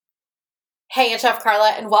Hey, it's Chef Carla,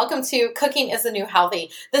 and welcome to Cooking is the New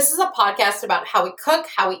Healthy. This is a podcast about how we cook,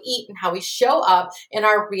 how we eat, and how we show up in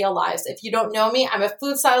our real lives. If you don't know me, I'm a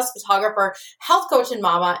food stylist, photographer, health coach, and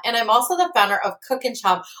mama, and I'm also the founder of Cook and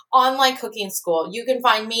Chop online cooking school. You can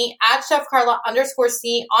find me at Chef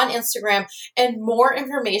Carla_C on Instagram and more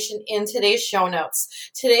information in today's show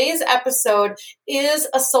notes. Today's episode is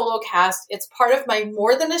a solo cast. It's part of my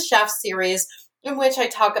More Than a Chef series, in which I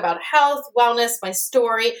talk about health, wellness, my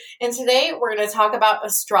story. And today we're going to talk about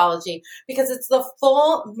astrology because it's the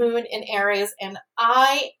full moon in Aries. And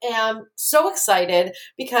I am so excited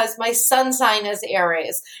because my sun sign is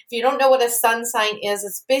Aries. If you don't know what a sun sign is,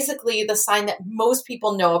 it's basically the sign that most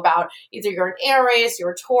people know about. Either you're an Aries,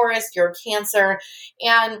 you're a Taurus, you're a Cancer.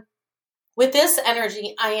 And with this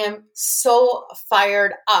energy, I am so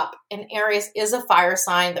fired up. And Aries is a fire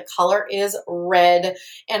sign. The color is red.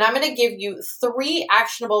 And I'm going to give you 3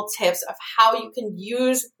 actionable tips of how you can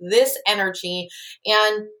use this energy.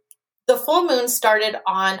 And the full moon started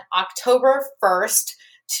on October 1st,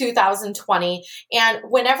 2020. And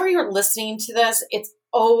whenever you're listening to this, it's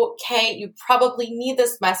okay. You probably need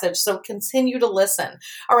this message, so continue to listen.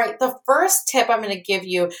 All right. The first tip I'm going to give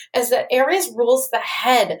you is that Aries rules the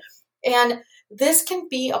head. And this can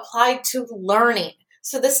be applied to learning.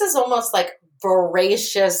 So this is almost like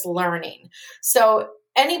voracious learning. So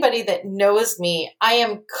anybody that knows me, I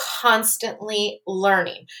am constantly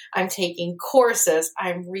learning. I'm taking courses.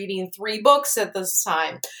 I'm reading 3 books at this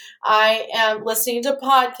time. I am listening to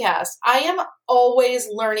podcasts. I am always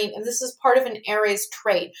learning. And this is part of an Aries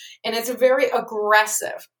trait. And it's very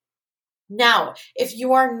aggressive. Now, if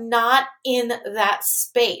you are not in that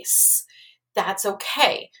space, that's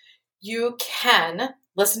okay. You can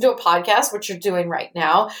listen to a podcast, which you're doing right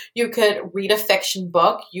now. You could read a fiction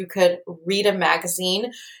book. You could read a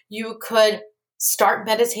magazine. You could start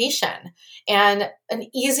meditation. And an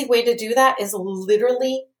easy way to do that is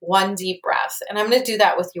literally 1 deep breath. And I'm going to do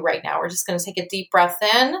that with you right now. We're just going to take a deep breath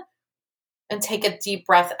in and take a deep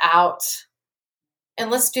breath out. And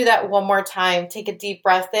let's do that one more time. Take a deep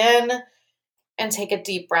breath in and take a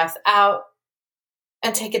deep breath out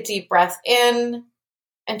and take a deep breath in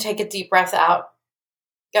and take a deep breath out.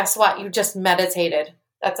 Guess what? You just meditated.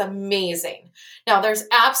 That's amazing. Now, there's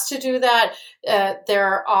apps to do that.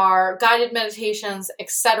 There are guided meditations,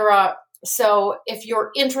 etc. So if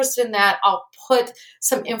you're interested in that, I'll put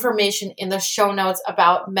some information in the show notes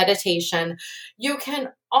about meditation. You can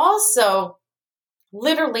also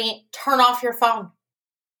literally turn off your phone.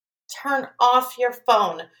 Turn off your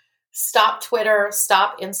phone. Stop Twitter,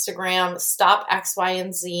 stop Instagram, stop X, Y,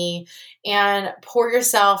 and Z, and pour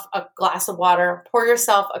yourself a glass of water, pour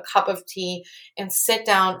yourself a cup of tea, and sit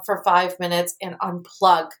down for 5 minutes and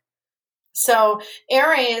unplug. So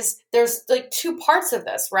Aries, there's like 2 parts of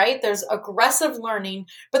this, right? There's aggressive learning,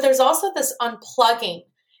 but there's also this unplugging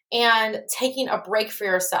and taking a break for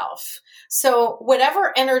yourself. So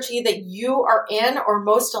whatever energy that you are in or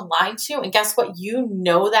most aligned to, and guess what? You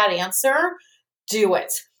know that answer, do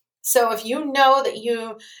it. So if you know that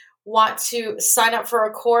you want to sign up for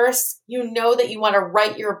a course, you know that you want to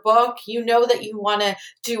write your book, you know that you want to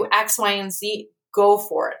do X, Y, and Z, go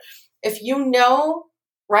for it. If you know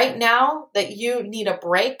right now that you need a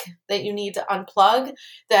break, that you need to unplug,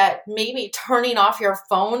 that maybe turning off your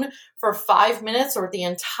phone for 5 minutes or the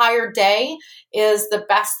entire day is the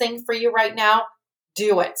best thing for you right now,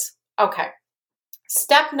 do it. Okay.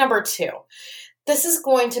 Step number 2. This is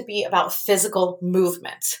going to be about physical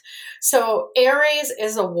movement. So Aries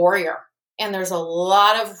is a warrior, and there's a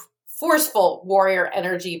lot of forceful warrior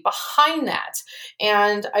energy behind that.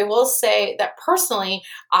 And I will say that personally,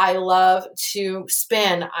 I love to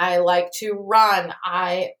spin. I like to run.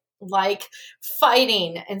 I like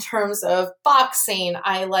fighting in terms of boxing.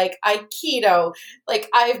 I like Aikido. Like,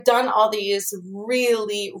 I've done all these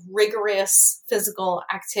really rigorous physical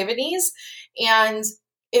activities. And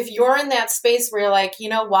if you're in that space where you're like, you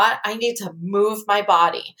know what, I need to move my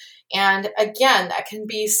body. And again, that can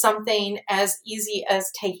be something as easy as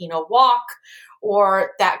taking a walk,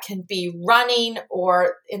 or that can be running,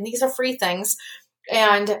 and these are free things.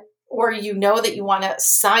 Or you know that you want to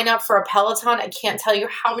sign up for a Peloton. I can't tell you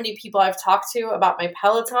how many people I've talked to about my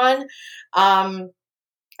Peloton.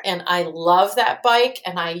 And I love that bike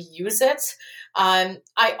and I use it.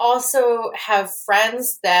 I also have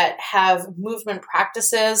friends that have movement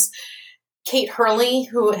practices. Kate Hurley,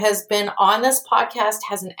 who has been on this podcast,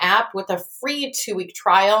 has an app with a free 2-week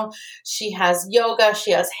trial. She has yoga.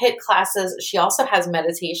 She has HIIT classes. She also has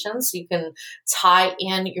meditation, so you can tie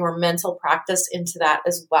in your mental practice into that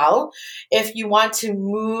as well. If you want to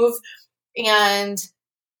move and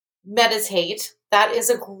meditate, that is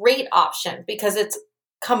a great option because it's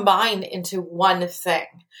combined into one thing.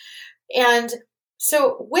 And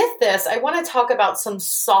so with this, I want to talk about some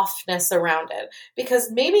softness around it,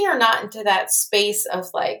 because maybe you're not into that space of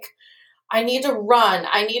like, I need to run,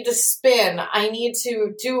 I need to spin, I need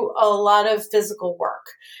to do a lot of physical work.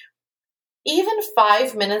 Even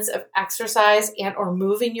 5 minutes of exercise and or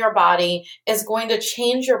moving your body is going to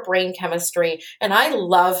change your brain chemistry. And I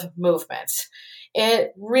love movement.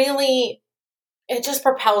 It just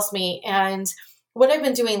propels me. And what I've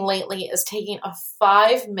been doing lately is taking a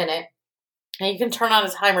 5 minute, and you can turn on a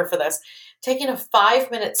timer for this, taking a 5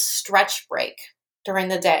 minute stretch break during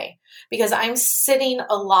the day, because I'm sitting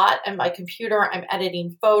a lot at my computer. I'm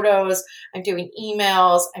editing photos, I'm doing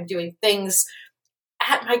emails, I'm doing things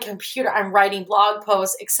at my computer, I'm writing blog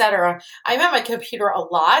posts, etc. I'm at my computer a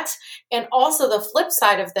lot. And also the flip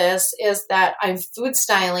side of this is that I'm food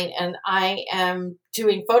styling and I am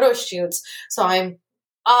doing photo shoots. So I'm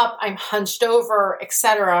up, I'm hunched over,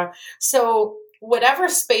 etc. So whatever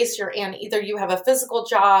space you're in, either you have a physical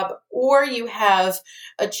job or you have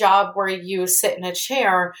a job where you sit in a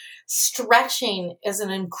chair, stretching is an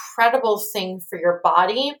incredible thing for your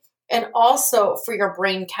body and also for your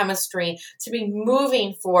brain chemistry to be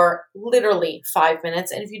moving for literally 5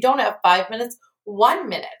 minutes. And if you don't have 5 minutes, 1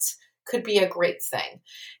 minute could be a great thing.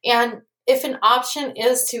 And if an option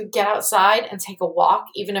is to get outside and take a walk,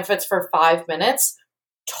 even if it's for 5 minutes,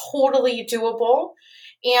 totally doable.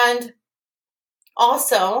 And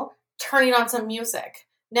also turning on some music.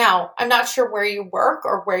 Now, I'm not sure where you work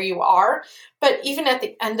or where you are, but even at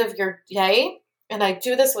the end of your day, and I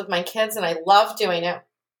do this with my kids and I love doing it,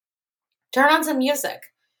 turn on some music,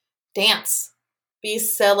 dance, be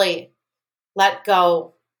silly, let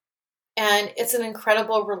go. And it's an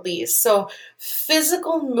incredible release. So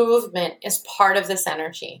physical movement is part of this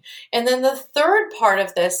energy. And then the third part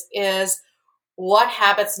of this is what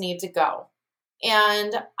habits need to go.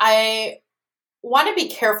 And I want to be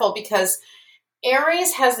careful because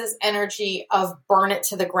Aries has this energy of burn it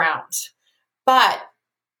to the ground. But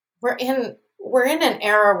we're in an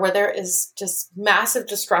era where there is just massive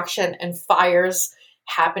destruction and fires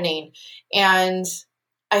happening. And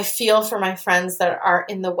I feel for my friends that are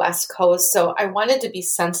in the West Coast. So I wanted to be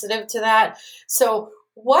sensitive to that. So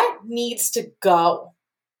what needs to go?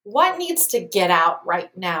 What needs to get out right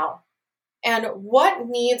now? And what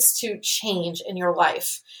needs to change in your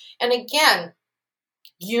life? And again,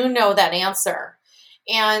 you know that answer.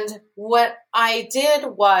 And what I did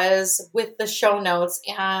was with the show notes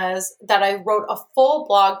as that I wrote a full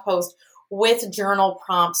blog post with journal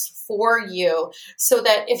prompts for you so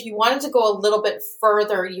that if you wanted to go a little bit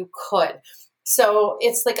further, you could. So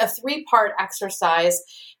it's like a 3-part exercise.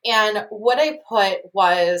 And what I put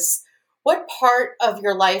was, what part of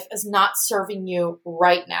your life is not serving you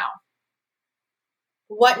right now?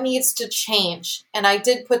 What needs to change? And I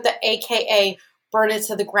did put the AKA burn it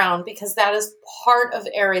to the ground because that is part of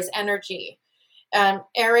Aries energy.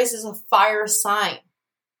 Aries is a fire sign,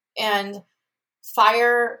 and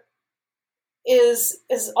fire is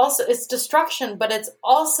also, it's destruction, but it's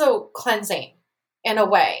also cleansing in a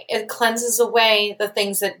way. It cleanses away the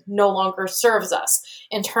things that no longer serves us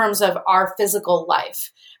in terms of our physical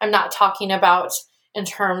life. I'm not talking about in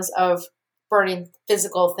terms of burning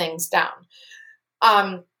physical things down.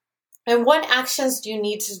 And what actions do you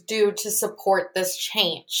need to do to support this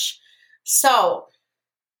change? So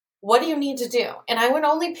what do you need to do? And I would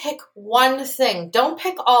only pick one thing. Don't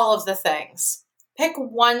pick all of the things. Pick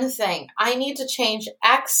one thing. I need to change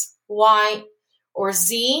X, Y, or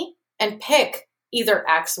Z, and pick either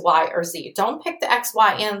X, Y, or Z. Don't pick the X,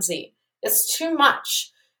 Y, and Z. It's too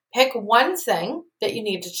much. Pick one thing that you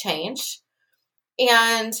need to change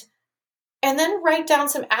and then write down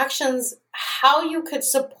some actions, how you could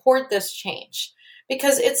support this change.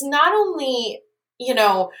 Because it's not only,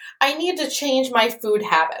 I need to change my food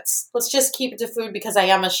habits. Let's just keep it to food because I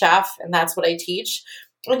am a chef and that's what I teach.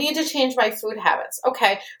 I need to change my food habits.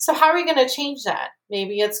 Okay, so how are we going to change that?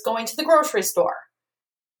 Maybe it's going to the grocery store.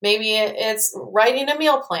 Maybe it's writing a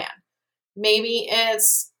meal plan. Maybe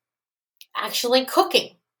it's actually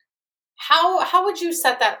cooking. How would you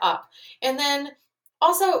set that up? And then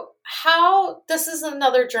also, this is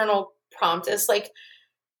another journal prompt, is like,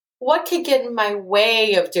 what could get in my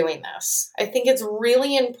way of doing this? I think it's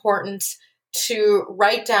really important to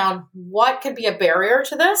write down what could be a barrier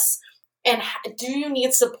to this, and do you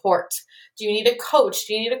need support? Do you need a coach?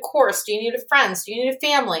 Do you need a course? Do you need friends? Do you need a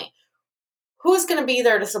family? Who's going to be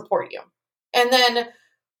there to support you? And then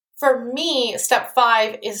for me, step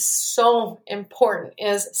 5 is so important,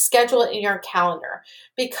 is schedule it in your calendar,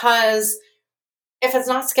 because if it's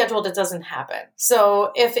not scheduled, it doesn't happen.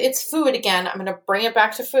 So if it's food, again, I'm going to bring it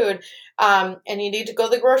back to food. And you need to go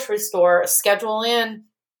to the grocery store, schedule in,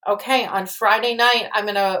 okay, on Friday night, I'm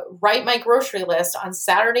going to write my grocery list. On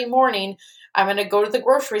Saturday morning, I'm going to go to the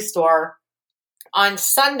grocery store. On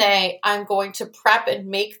Sunday, I'm going to prep and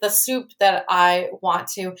make the soup that I want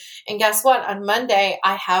to. And guess what? On Monday,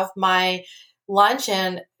 I have my lunch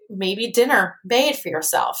and maybe dinner made for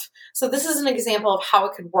yourself. So this is an example of how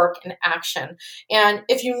it could work in action. And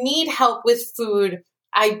if you need help with food,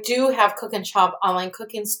 I do have Cook and Shop online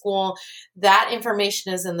cooking school. That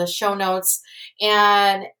information is in the show notes.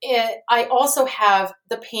 And I also have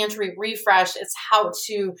the pantry refresh. It's how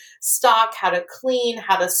to stock, how to clean,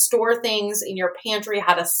 how to store things in your pantry,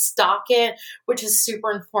 how to stock it, which is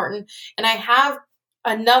super important. And I have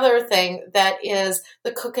another thing that is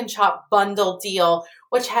the Cook and Shop bundle deal,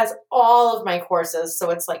 which has all of my courses. So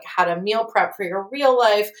it's like how to meal prep for your real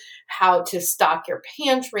life, how to stock your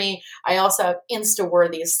pantry. I also have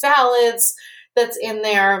Insta-worthy salads that's in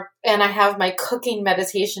there. And I have my cooking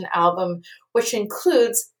meditation album, which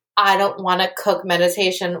includes I Don't Want to Cook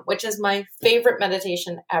meditation, which is my favorite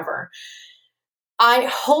meditation ever. I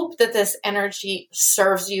hope that this energy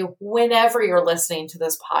serves you whenever you're listening to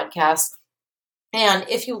this podcast. And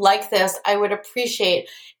if you like this, I would appreciate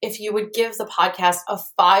if you would give the podcast a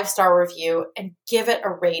 5-star review and give it a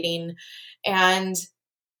rating. And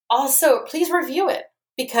also, please review it,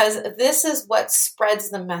 because this is what spreads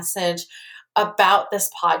the message about this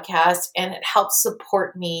podcast, and it helps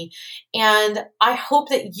support me. And I hope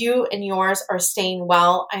that you and yours are staying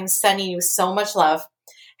well. I'm sending you so much love.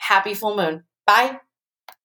 Happy full moon. Bye.